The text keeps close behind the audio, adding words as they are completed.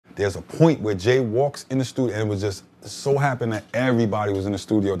there's a point where Jay walks in the studio, and it was just so happened that everybody was in the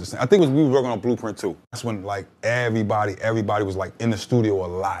studio at the same. I think we were working on Blueprint too. That's when like everybody was like in the studio a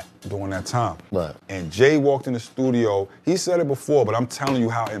lot during that time. Right. And Jay walked in the studio. He said it before, but I'm telling you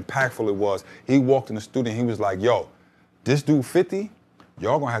how impactful it was. He walked in the studio and he was like, "Yo, this dude 50,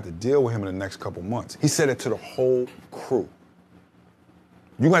 y'all gonna have to deal with him in the next couple months." He said it to the whole crew.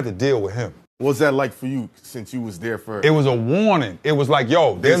 You gonna have to deal with him. What was that like for you since you was there for? It was a warning. It was like,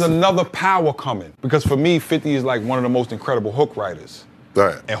 yo, there's another power coming. Because for me, 50 is like one of the most incredible hook writers.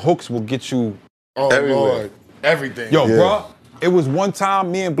 Right. And hooks will get you everywhere. Lord. Everything. Yo, bro, it was one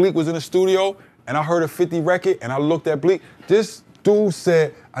time me and Bleak was in the studio and I heard a 50 record and I looked at Bleak. This dude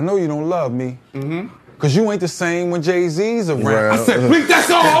said, "I know you don't love me. Cause you ain't the same when Jay-Z's around." Right. I said, "Bleak, that's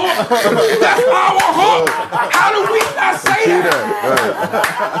our hook. How do we not say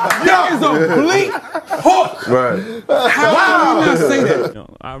that? That is a Bleak hook. Right. How do we not say that?" You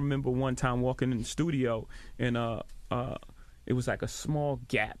know, I remember one time walking in the studio and it was like a small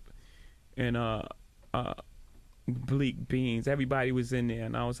gap and Bleak, Beans, everybody was in there,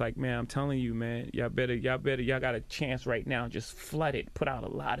 and I was like, "Man, I'm telling you, man, y'all got a chance right now. Just flood it, put out a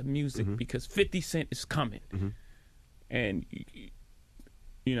lot of music because 50 Cent is coming." And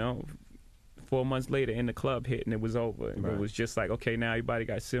you know, 4 months later, In the Club hit, and it was over. And it was just like, okay, now everybody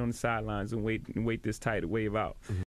got to sit on the sidelines and wait this tidal wave out.